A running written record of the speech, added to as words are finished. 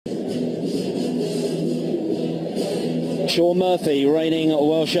Sean Murphy, reigning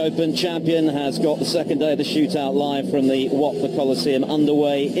Welsh Open champion, has got the second day of the shootout live from the Watford Coliseum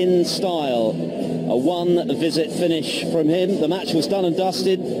underway in style. A one-visit finish from him. The match was done and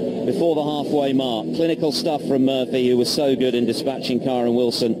dusted before the halfway mark. Clinical stuff from Murphy, who was so good in dispatching Kyron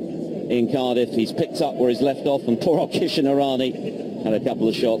Wilson in Cardiff. He's picked up where he's left off, and poor old Kishan Irani had a couple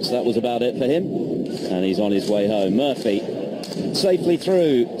of shots. That was about it for him, and he's on his way home. Murphy safely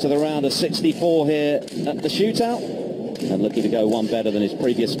through to the round of 64 here at the shootout, and looking to go one better than his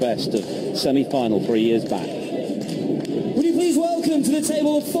previous best of semi-final 3 years back. Would you please welcome to the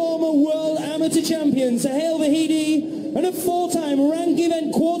table a former world amateur champion, Sohail Vahedi, and a four-time rank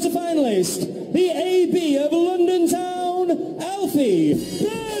event quarter-finalist, the AB of London Town, Alfie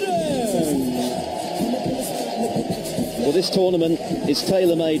Burden. Well, this tournament is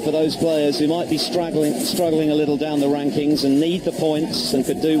tailor-made for those players who might be struggling a little down the rankings and need the points and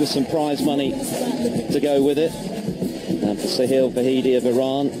could do with some prize money to go with it. And for Sohail Vahedi of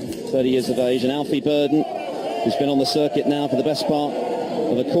Iran, 30 years of age, and Alfie Burden, who's been on the circuit now for the best part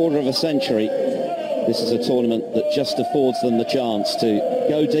of a quarter of a century, this is a tournament that just affords them the chance to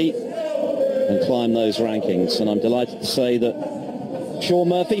go deep and climb those rankings. And I'm delighted to say that Sean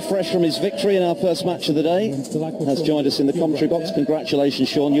Murphy, fresh from his victory in our first match of the day, has joined us in the commentary box. Congratulations,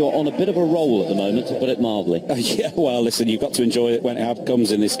 Sean. You're on a bit of a roll at the moment, to put it mildly. Yeah, well, listen, you've got to enjoy it when it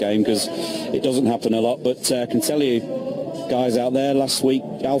comes in this game, because it doesn't happen a lot. But I can tell you, guys out there, last week,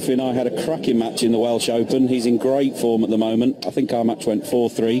 Alfie and I had a cracking match in the Welsh Open. He's in great form at the moment. I think our match went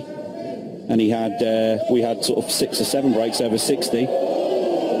 4-3, and we had sort of 6 or 7 breaks over 60.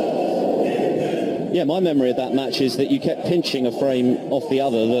 Yeah, my memory of that match is that you kept pinching a frame off the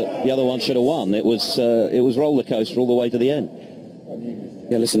other that the other one should have won. It was roller coaster all the way to the end.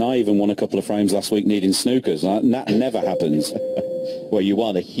 Yeah, listen, I even won a couple of frames last week needing snookers. That never happens. Well, you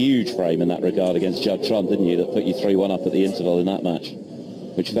won a huge frame in that regard against Judd Trump, didn't you? That put you 3-1 up at the interval in that match,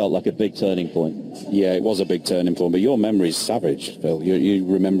 which felt like a big turning point. Yeah, it was a big turning point, but your memory's savage, Phil. You're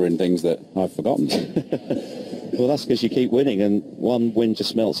remembering things that I've forgotten. Well, that's because you keep winning, and one win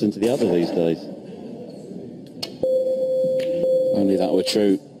just melts into the other these days. Only that were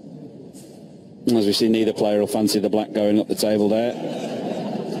true. As we see, neither player will fancy the black going up the table there.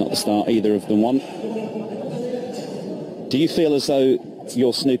 It's not the start either of them want. Do you feel as though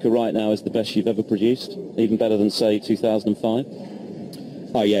your snooker right now is the best you've ever produced? Even better than, say, 2005?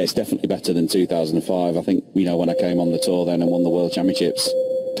 Oh, yeah, it's definitely better than 2005. I think, when I came on the tour then and won the World Championships,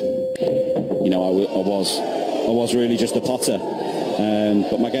 I was really just a potter.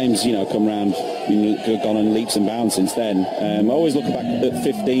 But my game's, come round, gone on leaps and bounds since then. I always look back at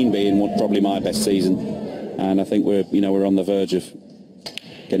 15 being probably my best season, and I think we're on the verge of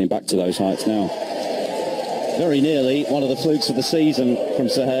getting back to those heights now. Very nearly one of the flukes of the season from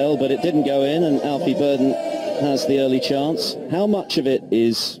Sohail, but it didn't go in, and Alfie Burden has the early chance. How much of it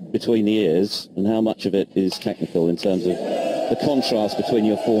is between the ears, and how much of it is technical in terms of the contrast between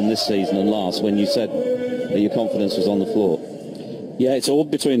your form this season and last, when you said that your confidence was on the floor? Yeah, it's all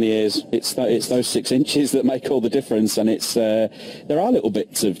between the ears. It's those 6 inches that make all the difference, and there are little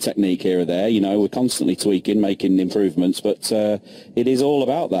bits of technique here or there. We're constantly tweaking, making improvements, but it is all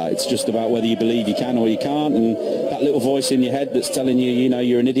about that. It's just about whether you believe you can or you can't, and that little voice in your head that's telling you,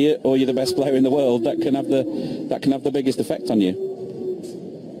 you're an idiot or you're the best player in the world, that can have the biggest effect on you.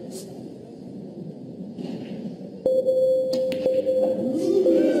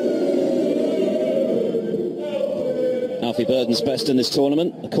 Alfie Burden's best in this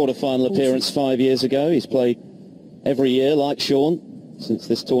tournament, a quarter-final appearance 5 years ago. He's played every year, like Sean, since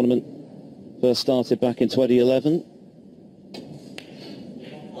this tournament first started back in 2011.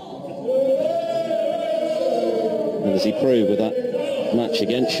 And as he proved with that match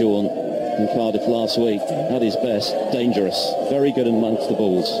against Sean in Cardiff last week, at his best, dangerous, very good amongst the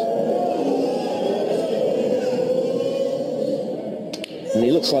balls. And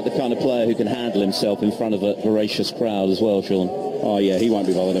he looks like the kind of player who can handle himself in front of a voracious crowd as well, Sean. Oh, yeah, he won't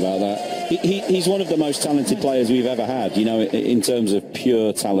be bothered about that. He's one of the most talented players we've ever had, in terms of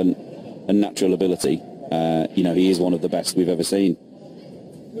pure talent and natural ability. He is one of the best we've ever seen.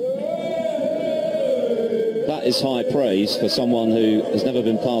 That is high praise for someone who has never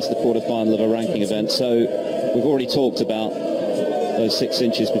been past the quarter-final of a ranking event. So we've already talked about those 6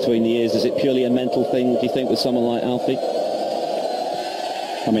 inches between the ears. Is it purely a mental thing, do you think, with someone like Alfie?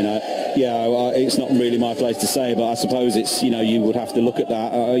 I mean, it's not really my place to say, but I suppose it's, you would have to look at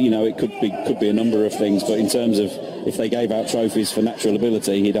that. It could be a number of things, but in terms of if they gave out trophies for natural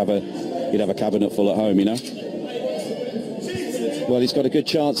ability, he'd have a cabinet full at home, Well, he's got a good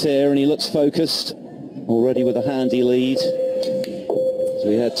chance here, and he looks focused, already with a handy lead. So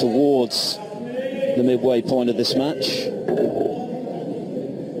we head towards the midway point of this match.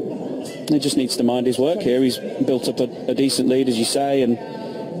 He just needs to mind his work here. He's built up a decent lead, as you say, and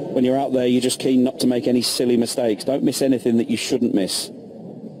when you're out there, you're just keen not to make any silly mistakes. Don't miss anything that you shouldn't miss.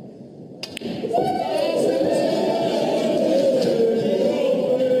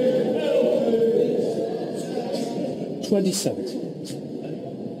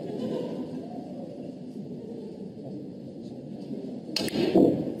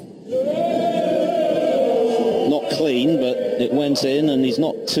 Not clean, but it went in, and he's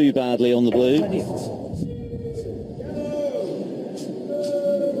not too badly on the blue.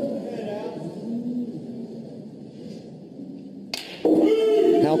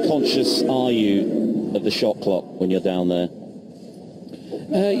 How conscious are you of the shot clock when you're down there?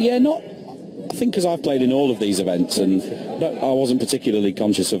 Yeah, not. I think because I've played in all of these events, and I wasn't particularly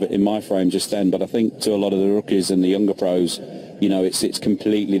conscious of it in my frame just then, but I think to a lot of the rookies and the younger pros, you know, it's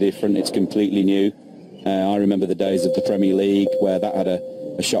completely different, it's completely new. I remember the days of the Premier League where that had a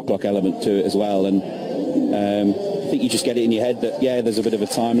shot clock element to it as well, and I think you just get it in your head that, yeah, there's a bit of a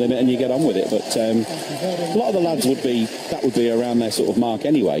time limit and you get on with it, but a lot of the lads would be around their sort of mark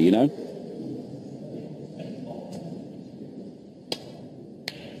anyway, you know.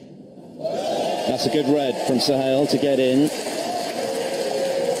 That's a good red from Sohail to get in.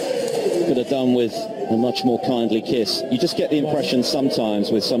 Could have done with a much more kindly kiss. You just get the impression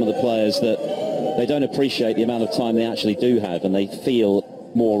sometimes with some of the players that they don't appreciate the amount of time they actually do have, and they feel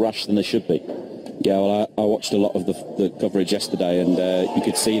more rushed than they should be. Yeah, well, I watched a lot of the coverage yesterday, and you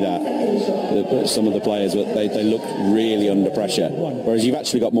could see that some of the players, they look really under pressure, whereas you've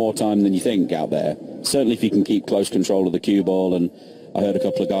actually got more time than you think out there. Certainly if you can keep close control of the cue ball, and I heard a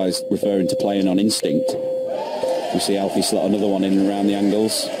couple of guys referring to playing on instinct. You see Alfie slot another one in and around the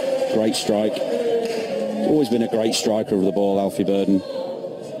angles. Great strike. Always been a great striker of the ball, Alfie Burden.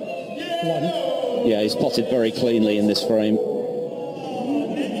 Yeah, he's potted very cleanly in this frame.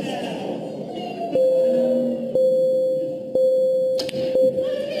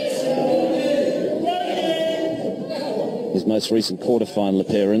 His most recent quarter-final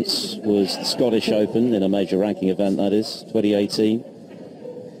appearance was the Scottish Open in a major ranking event, that is, 2018.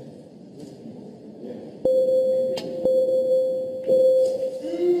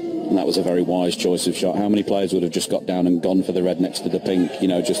 And that was a very wise choice of shot. How many players would have just got down and gone for the red next to the pink, you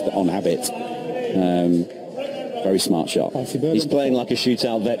know, just on habit? Very smart shot. He's playing like a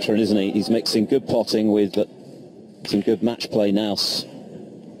shootout veteran, isn't he? He's mixing good potting with some good match play nous.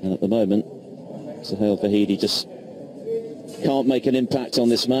 And at the moment, Sohail Vahedi just can't make an impact on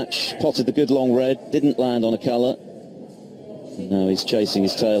this match. Potted the good long red, didn't land on a colour. And now he's chasing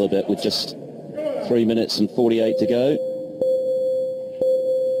his tail a bit with just 3 minutes and 48 to go.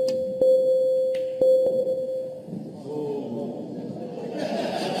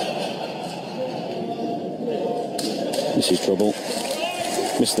 This is trouble.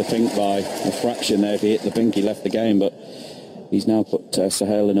 Missed the pink by a fraction there. If he hit the pink, he left the game, but he's now put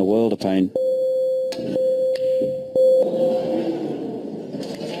Sohail in a world of pain.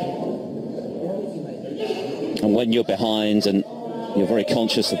 And when you're behind and you're very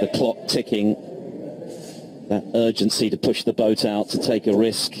conscious of the clock ticking, that urgency to push the boat out, to take a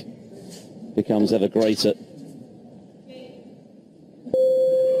risk, becomes ever greater.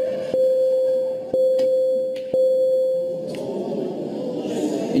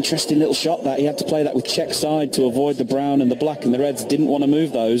 Interesting little shot that. He had to play that with check side to avoid the brown and the black, and the reds didn't want to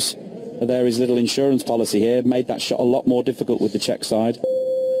move those. But there is little insurance policy here. Made that shot a lot more difficult with the check side.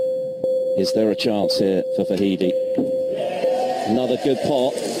 Is there a chance here for Vahedi? Another good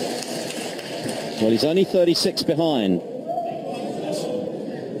pot. Well, he's only 36 behind.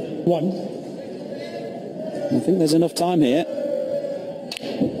 I think there's enough time here.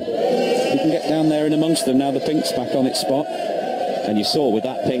 We can get down there in amongst them. Now the pink's back on its spot. And you saw with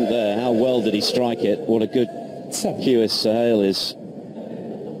that pink there, how well did he strike it? What a good QS Sohail is.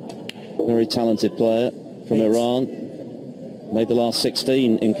 Very talented player from Iran. Made the last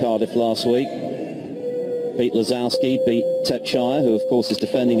 16 in Cardiff last week. Beat Lazowski, beat Tepchire, who of course is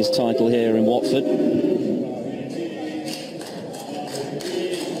defending his title here in Watford.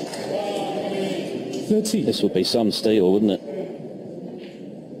 This would be some steal, wouldn't it?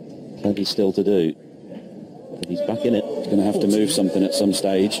 Plenty still to do. But he's back in it. He's going to have to move something at some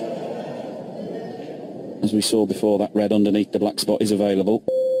stage. As we saw before, that red underneath the black spot is available.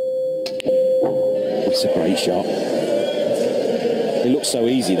 That's a great shot. They look so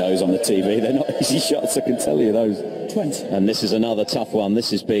easy, those on the TV. They're not easy shots, I can tell you those. 20. And this is another tough one.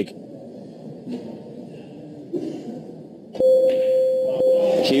 This is big.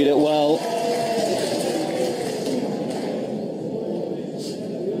 Cued it well.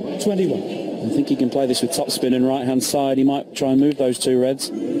 21. I think he can play this with top spin and right-hand side. He might try and move those two reds.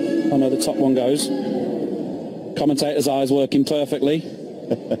 Oh no, the top one goes. Commentator's eyes working perfectly.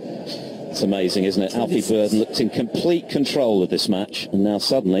 It's amazing, isn't it? Alfie Burden looked in complete control of this match, and now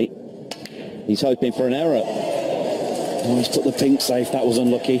suddenly he's hoping for an error. Oh, he's put the pink safe. That was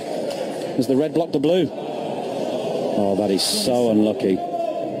unlucky. As the red blocked the blue. Oh, that is so unlucky.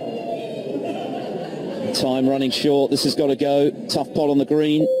 Time running short. This has got to go. Tough pot on the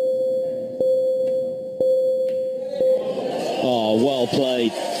green. Oh, well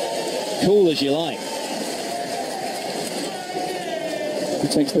played. Cool as you like. He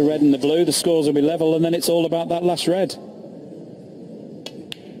takes the red and the blue. The scores will be level, and then it's all about that last red.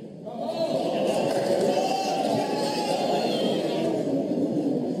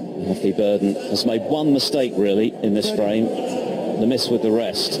 Alfie Burden has made one mistake, really, in this frame. The miss with the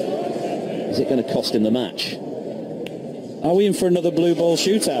rest. Is it going to cost him the match? Are we in for another blue ball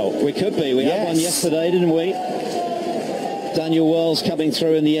shootout? We could be. We had one yesterday, didn't we? Daniel Wells coming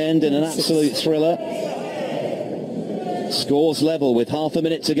through in the end in an absolute thriller. Scores level with half a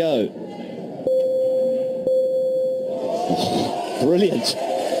minute to go. Oh, brilliant.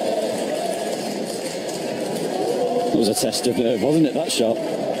 It was a test of nerve, wasn't it, that shot?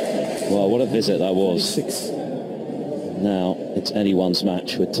 Well, what a visit that was. Now it's anyone's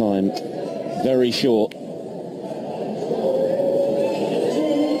match with time very short.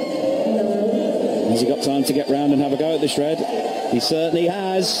 Has he got time to get round and have a go at this red? He certainly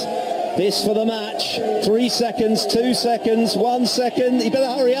has. This for the match. 3 seconds, 2 seconds, 1 second. He better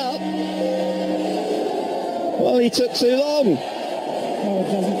hurry up. Well, he took too long.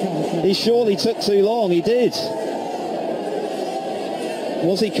 He surely took too long. He did.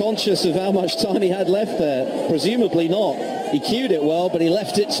 Was he conscious of how much time he had left there? Presumably not. He cued it well, but he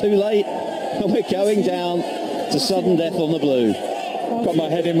left it too late. And we're going down to sudden death on the blue. Got my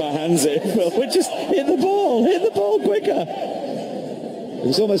head in my hands here. We're just hit the ball quicker. It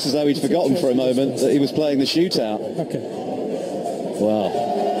was almost as though he'd forgotten for a moment that he was playing the shootout. Okay. Wow.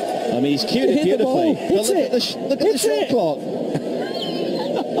 I mean, he's cued it beautifully. But look at the shot clock.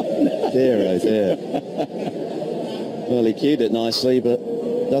 Dear, oh dear. Well, he cued it nicely, but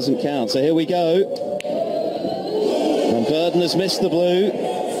doesn't count. So here we go. And Burden has missed the blue.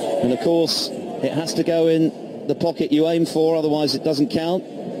 And of course, it has to go in the pocket you aim for, otherwise it doesn't count.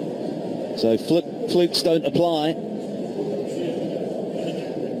 So flukes don't apply.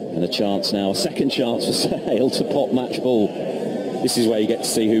 And a chance now, a second chance for Sohail to pot match ball. This is where you get to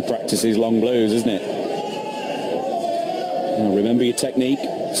see who practices long blues, isn't it? Now remember your technique,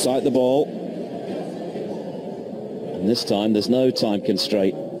 sight the ball. And this time there's no time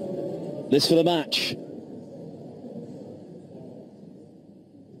constraint. This for the match.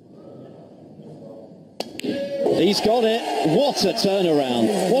 He's got it. What a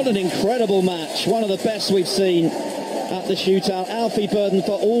turnaround. What an incredible match. One of the best we've seen at the shootout. Alfie Burden,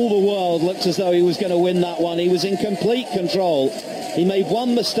 for all the world, looked as though he was going to win that one. He was in complete control. He made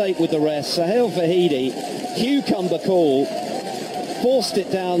one mistake with the rest. Sohail Vahedi, cucumber call, forced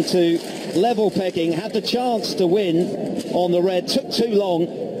it down to level pegging, had the chance to win on the red, took too long,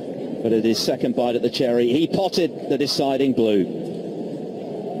 but at his second bite at the cherry, he potted the deciding blue.